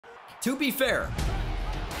To be fair,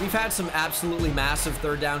 we've had some absolutely massive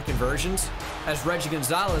third down conversions, as Reggie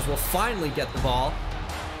Gonzales will finally get the ball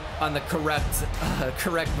on the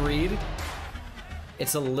correct read.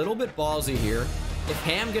 It's a little bit ballsy here. If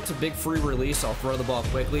Ham gets a big free release, I'll throw the ball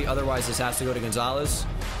quickly. Otherwise, this has to go to Gonzales.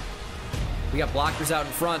 We got blockers out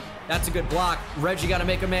in front. That's a good block. Reggie got to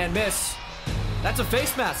make a man miss. That's a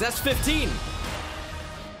face mask. That's 15.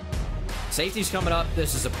 Safety's coming up.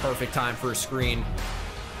 This is a perfect time for a screen.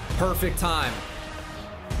 Perfect time.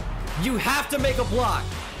 You have to make a block.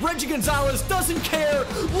 Reggie Gonzales doesn't care.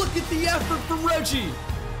 Look at the effort from Reggie.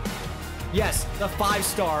 Yes, the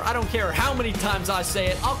 5-star. I don't care how many times I say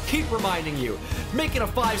it. I'll keep reminding you. Making a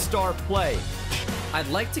 5-star play. I'd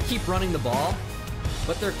like to keep running the ball,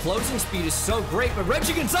 but their closing speed is so great. But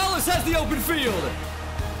Reggie Gonzales has the open field.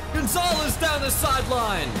 Gonzales down the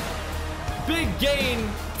sideline. Big gain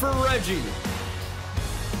for Reggie.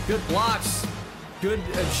 Good blocks. Good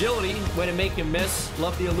agility. Way to make him miss.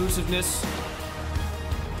 Love the elusiveness.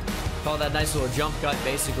 Call that nice little jump cut,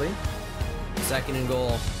 basically. 2nd and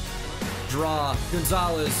goal. Draw.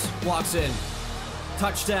 Gonzales walks in.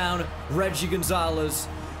 Touchdown. Reggie Gonzales.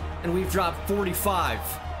 And we've dropped 45.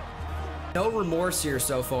 No remorse here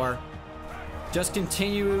so far. Just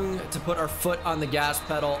continuing to put our foot on the gas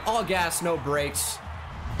pedal. All gas, no brakes.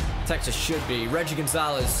 Texas should be. Reggie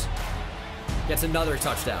Gonzales gets another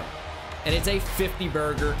touchdown. And it's a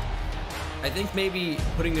 50-burger. I think maybe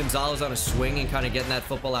putting Gonzales on a swing and kind of getting that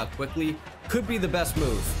football out quickly could be the best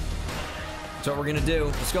move. That's what we're going to do.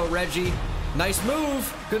 Let's go, Reggie. Nice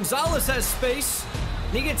move. Gonzales has space.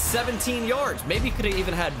 And he gets 17 yards. Maybe could have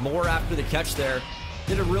even had more after the catch there.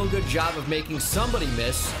 Did a real good job of making somebody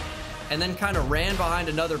miss. And then kind of ran behind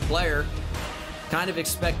another player. Kind of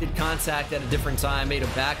expected contact at a different time. Made a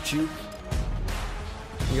back juke.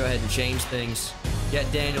 Go ahead and change things. Get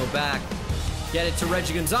Daniel back. Get it to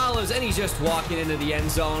Reggie Gonzales. And he's just walking into the end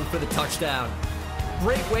zone for the touchdown.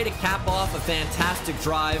 Great way to cap off a fantastic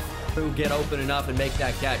drive. Who get open enough and make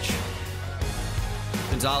that catch.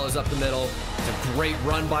 Gonzales up the middle. It's a great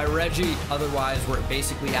run by Reggie. Otherwise, we're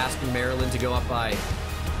basically asking Maryland to go up by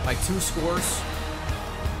 2 scores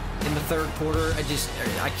in the 3rd quarter.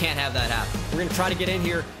 I can't have that happen. We're going to try to get in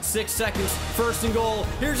here. 6 seconds. 1st and goal.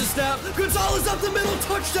 Here's a snap. Gonzales up the middle.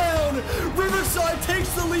 Touchdown. Riverside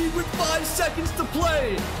takes the lead with 5 seconds to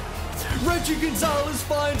play. Reggie Gonzales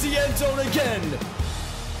finds the end zone again.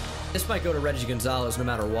 This might go to Reggie Gonzales no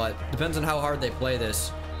matter what. Depends on how hard they play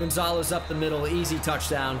this. Gonzales up the middle. Easy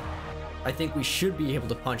touchdown. I think we should be able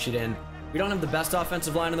to punch it in. We don't have the best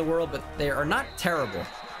offensive line in the world, but they are not terrible.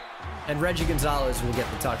 And Reggie Gonzales will get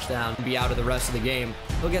the touchdown and be out of the rest of the game.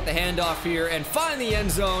 He'll get the handoff here and find the end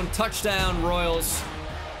zone. Touchdown, Royals.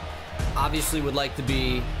 Obviously would like to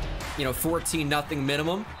be, 14-0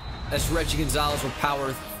 minimum, as Reggie Gonzales will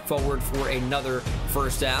power forward for another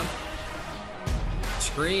 1st down.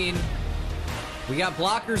 Screen. We got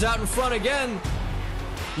blockers out in front again.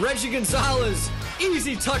 Reggie Gonzales,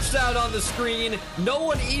 easy touchdown on the screen. No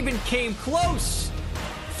one even came close.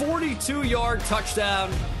 42-yard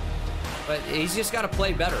touchdown. But he's just got to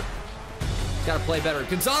play better. He's got to play better.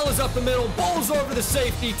 Gonzales up the middle, bowls over the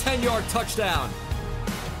safety, 10-yard touchdown.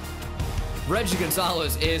 Reggie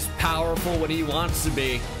Gonzales is powerful when he wants to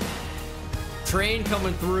be. Train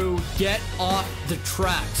coming through, get off the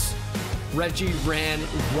tracks. Reggie ran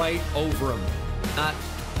right over him. Not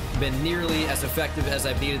been nearly as effective as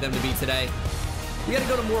I've needed them to be today. We got to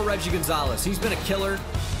go to more Reggie Gonzales. He's been a killer,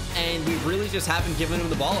 and we really just haven't given him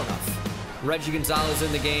the ball enough. Reggie Gonzales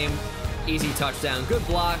in the game. Easy touchdown. Good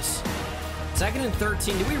blocks. 2nd and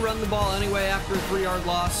 13. Do we run the ball anyway after a 3-yard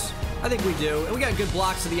loss? I think we do. And we got good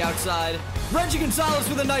blocks to the outside. Reggie Gonzales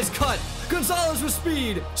with a nice cut. Gonzales with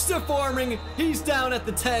speed. Stiff arming. He's down at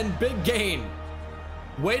the 10. Big gain.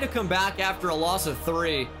 Way to come back after a loss of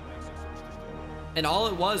 3. And all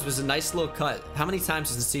it was a nice little cut. How many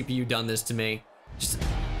times has the CPU done this to me? Just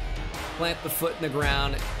plant the foot in the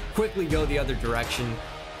ground, quickly go the other direction.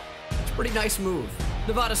 It's a pretty nice move.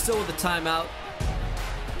 Nevada still with the timeout.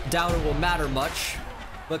 Doubt it will matter much.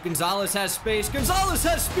 But Gonzales has space. Gonzales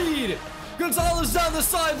has speed. Gonzales down the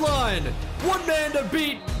sideline. 1 man to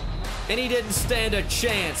beat. And he didn't stand a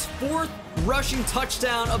chance. 4th rushing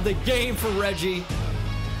touchdown of the game for Reggie.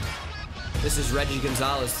 This is Reggie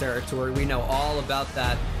Gonzales territory. We know all about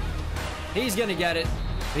that. He's going to get it.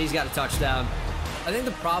 And he's got a touchdown. I think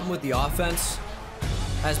the problem with the offense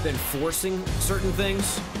has been forcing certain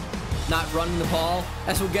things, not running the ball,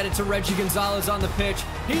 as we'll get it to Reggie Gonzales on the pitch.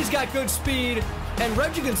 He's got good speed, and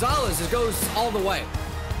Reggie Gonzales goes all the way.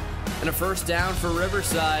 And a 1st down for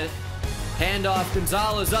Riverside. Handoff,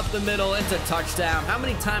 Gonzales up the middle. It's a touchdown. How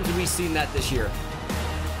many times have we seen that this year?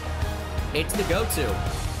 It's the go-to.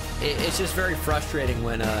 It's just very frustrating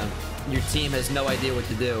when your team has no idea what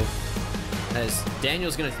to do. As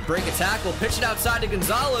Daniel's going to break a tackle, pitch it outside to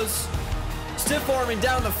Gonzales. Stiff arming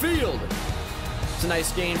down the field. It's a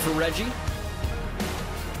nice gain for Reggie.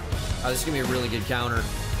 Oh, this is going to be a really good counter.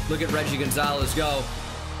 Look at Reggie Gonzales go.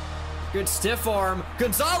 Good stiff arm.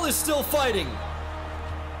 Gonzales still fighting.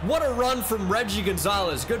 What a run from Reggie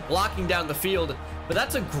Gonzales. Good blocking down the field, but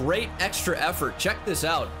that's a great extra effort. Check this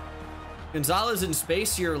out. Gonzales in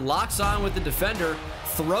space here, locks on with the defender,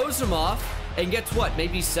 throws him off, and gets what?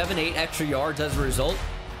 Maybe 7-8 extra yards as a result.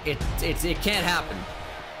 It can't happen.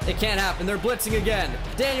 It can't happen. They're blitzing again.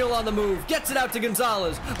 Daniel on the move, gets it out to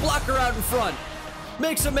Gonzales. Blocker out in front.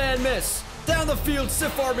 Makes a man miss. Down the field,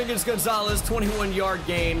 stiff arming is Gonzales. 21-yard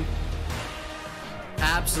gain.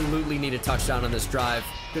 Absolutely need a touchdown on this drive.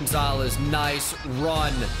 Gonzales, nice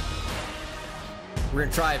run. We're going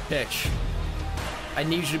to try a pitch. I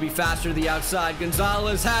need you to be faster to the outside.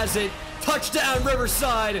 Gonzales has it. Touchdown,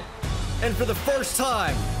 Riverside. And for the first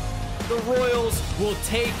time, the Royals will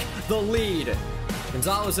take the lead.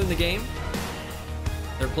 Gonzales in the game.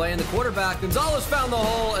 They're playing the quarterback. Gonzales found the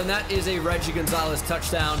hole, and that is a Reggie Gonzales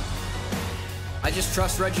touchdown. I just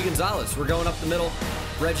trust Reggie Gonzales. We're going up the middle.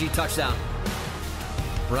 Reggie, touchdown.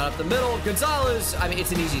 Run up the middle. Gonzales, I mean,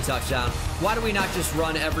 it's an easy touchdown. Why do we not just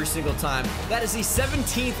run every single time? That is the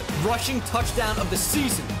 17th rushing touchdown of the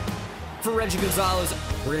season for Reggie Gonzales.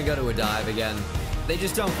 We're going to go to a dive again. They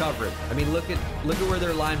just don't cover it. I mean, look at where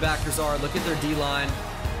their linebackers are. Look at their D-line.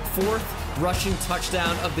 4th rushing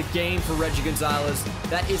touchdown of the game for Reggie Gonzales.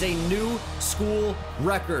 That is a new school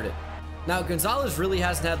record. Now, Gonzales really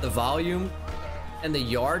hasn't had the volume and the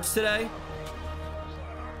yards today.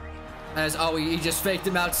 He just faked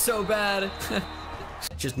him out so bad.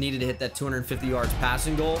 Just needed to hit that 250 yards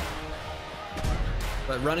passing goal.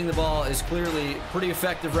 But running the ball is clearly pretty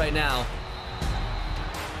effective right now,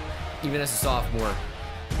 even as a sophomore.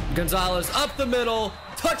 Gonzales up the middle.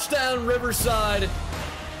 Touchdown, Riverside.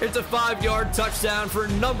 It's a 5-yard touchdown for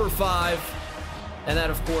number 5. And that,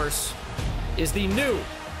 of course, is the new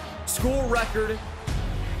school record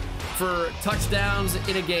for touchdowns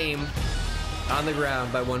in a game on the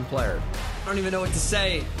ground by one player. I don't even know what to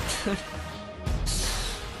say.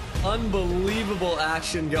 Unbelievable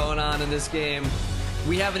action going on in this game.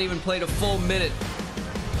 We haven't even played a full minute.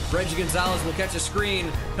 Reggie Gonzales will catch a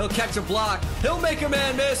screen. He'll catch a block. He'll make a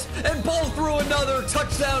man miss and bowl through another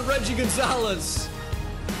touchdown. Reggie Gonzales.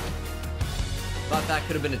 Thought that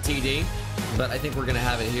could have been a TD, but I think we're going to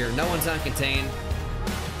have it here. No one's uncontained,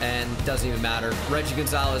 and it doesn't even matter. Reggie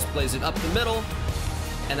Gonzales plays it up the middle,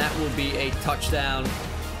 and that will be a touchdown.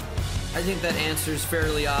 I think that answer is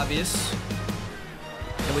fairly obvious.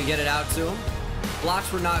 And we get it out to him.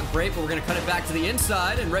 Blocks were not great, but we're going to cut it back to the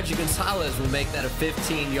inside, and Reggie Gonzales will make that a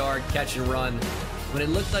 15-yard catch and run. When it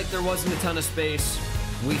looked like there wasn't a ton of space,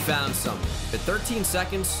 we found some. At 13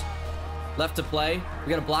 seconds left to play, we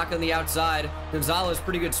got a block on the outside. Gonzales,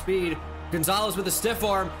 pretty good speed. Gonzales with a stiff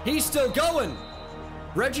arm. He's still going.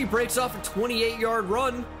 Reggie breaks off a 28-yard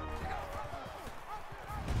run.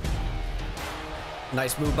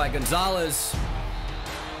 Nice move by Gonzales.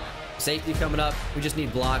 Safety coming up. We just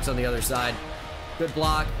need blocks on the other side. Good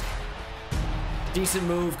block. Decent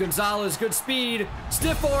move. Gonzales, good speed.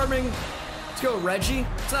 Stiff arming. Let's go, Reggie.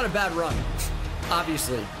 It's not a bad run,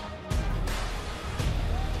 obviously.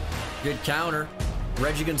 Good counter.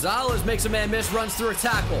 Reggie Gonzales makes a man miss, runs through a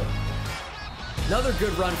tackle. Another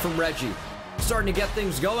good run from Reggie. Starting to get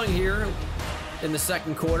things going here in the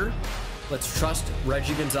second quarter. Let's trust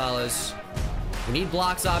Reggie Gonzales. We need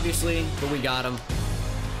blocks, obviously, but we got him.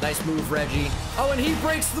 Nice move, Reggie. Oh, and he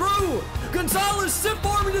breaks through. Gonzales stiff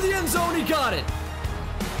arming to the end zone. He got it.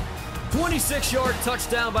 26-yard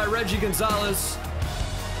touchdown by Reggie Gonzales.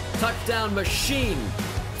 Touchdown machine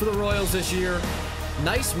for the Royals this year.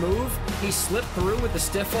 Nice move. He slipped through with the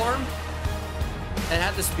stiff arm and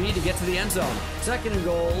had the speed to get to the end zone. Second and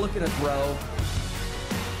goal, looking to throw.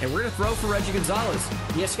 And we're going to throw for Reggie Gonzales.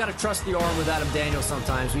 You just got to trust the arm with Adam Daniels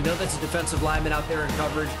sometimes. We know that's a defensive lineman out there in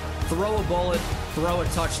coverage. Throw a bullet, throw a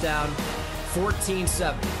touchdown.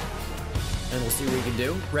 14-7. And we'll see what we can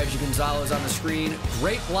do. Reggie Gonzales on the screen.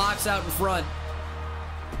 Great blocks out in front.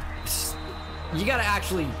 You got to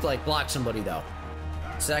actually, block somebody, though.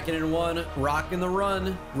 Second and 1, rocking the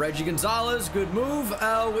run. Reggie Gonzales, good move.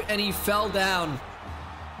 Oh, and he fell down.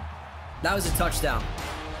 That was a touchdown.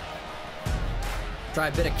 Try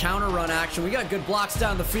a bit of counter run action. We got good blocks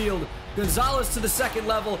down the field. Gonzales to the second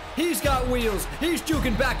level. He's got wheels. He's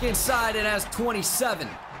juking back inside and has 27.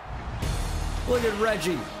 Look at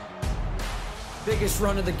Reggie. Biggest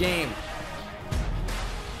run of the game.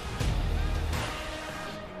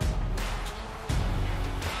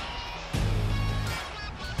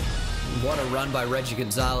 What a run by Reggie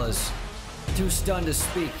Gonzales. Too stunned to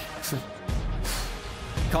speak.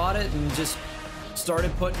 Caught it and just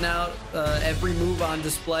started putting out every move on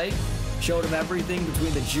display. Showed him everything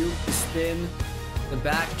between the juke, the spin, the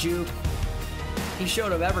back juke. He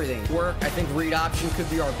showed him everything. Work. I think read option could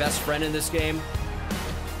be our best friend in this game.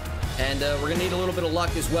 And we're going to need a little bit of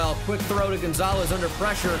luck as well. Quick throw to Gonzales under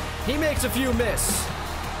pressure. He makes a few miss.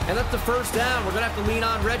 And that's the first down. We're going to have to lean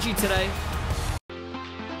on Reggie today.